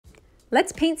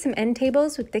Let's paint some end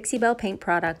tables with Dixie Belle paint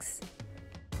products.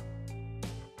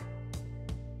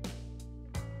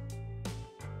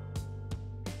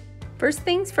 First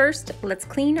things first, let's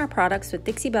clean our products with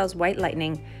Dixie Belle's White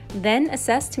Lightning, then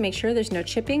assess to make sure there's no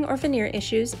chipping or veneer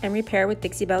issues and repair with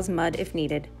Dixie Belle's Mud if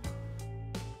needed.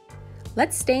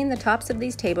 Let's stain the tops of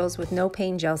these tables with No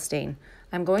Pain Gel Stain.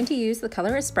 I'm going to use the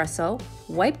color Espresso,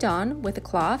 wiped on with a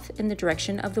cloth in the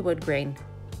direction of the wood grain.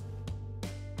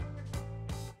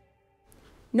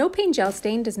 No Pain Gel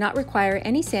Stain does not require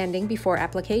any sanding before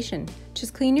application.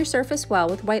 Just clean your surface well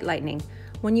with White Lightning.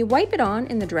 When you wipe it on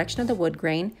in the direction of the wood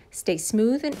grain, stay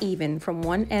smooth and even from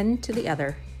one end to the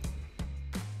other.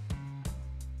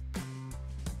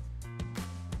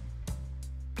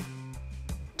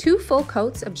 Two full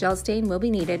coats of gel stain will be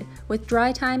needed, with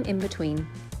dry time in between.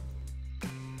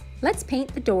 Let's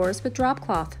paint the doors with drop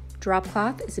cloth. Drop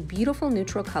cloth is a beautiful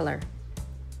neutral color.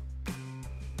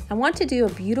 I want to do a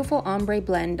beautiful ombre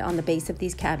blend on the base of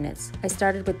these cabinets. I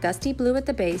started with dusty blue at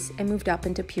the base and moved up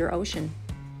into pure ocean.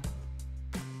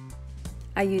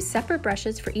 I use separate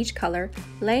brushes for each color,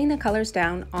 laying the colors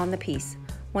down on the piece.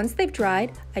 Once they've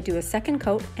dried, I do a second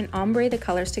coat and ombre the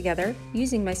colors together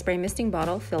using my spray misting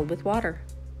bottle filled with water.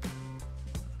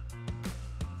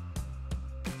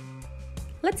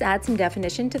 Let's add some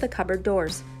definition to the cupboard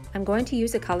doors. I'm going to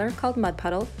use a color called Mud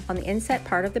Puddle on the inset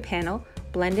part of the panel,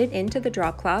 blended into the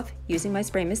drop cloth using my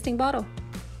spray misting bottle.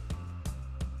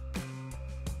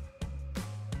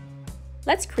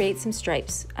 Let's create some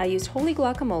stripes. I used Holy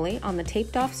Guacamole on the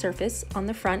taped off surface on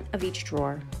the front of each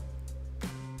drawer.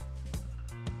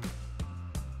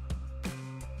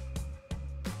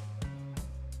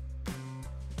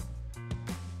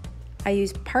 I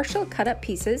used partial cut up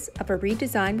pieces of a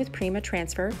ReDesign with Prima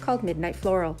transfer called Midnight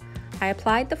Floral. I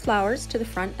applied the flowers to the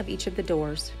front of each of the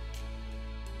doors.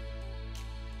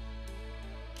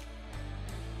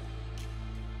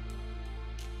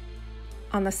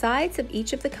 On the sides of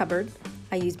each of the cupboard,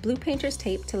 I used blue painter's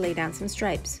tape to lay down some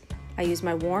stripes. I used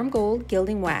my warm gold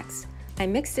gilding wax. I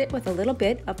mixed it with a little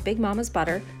bit of Big Mama's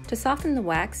butter to soften the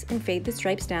wax and fade the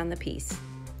stripes down the piece.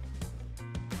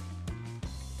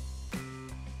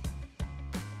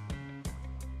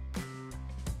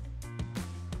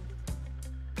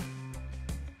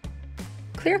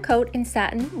 Clear coat in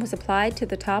satin was applied to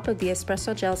the top of the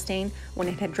Espresso Gel Stain when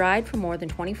it had dried for more than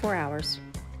 24 hours.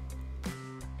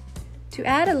 To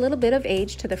add a little bit of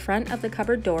age to the front of the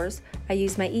cupboard doors, I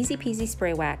used my Easy Peasy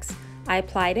spray wax. I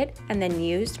applied it and then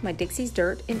used my Dixie's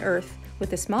Dirt and Earth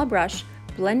with a small brush,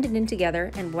 blended in together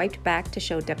and wiped back to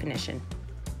show definition.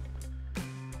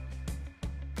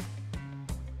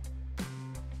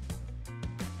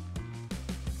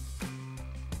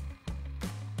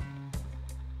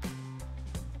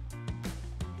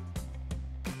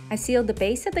 I sealed the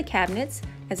base of the cabinets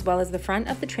as well as the front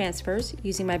of the transfers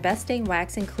using my Best Stain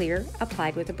Wax and Clear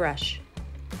applied with a brush.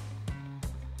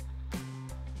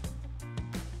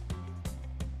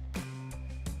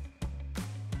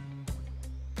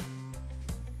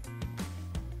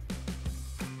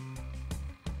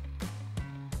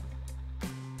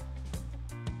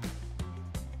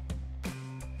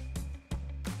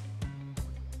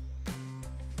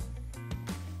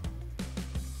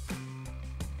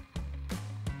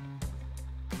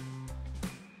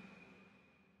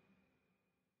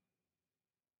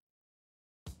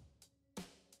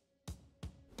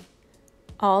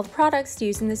 All the products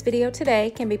used in this video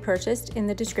today can be purchased in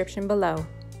the description below.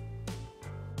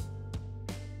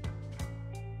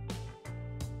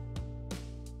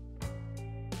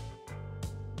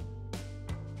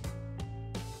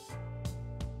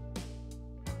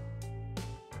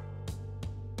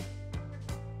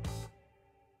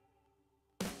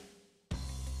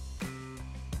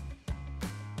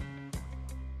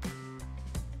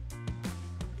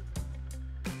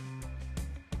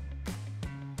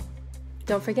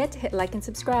 Don't forget to hit like and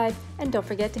subscribe, and don't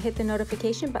forget to hit the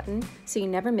notification button so you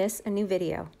never miss a new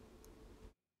video.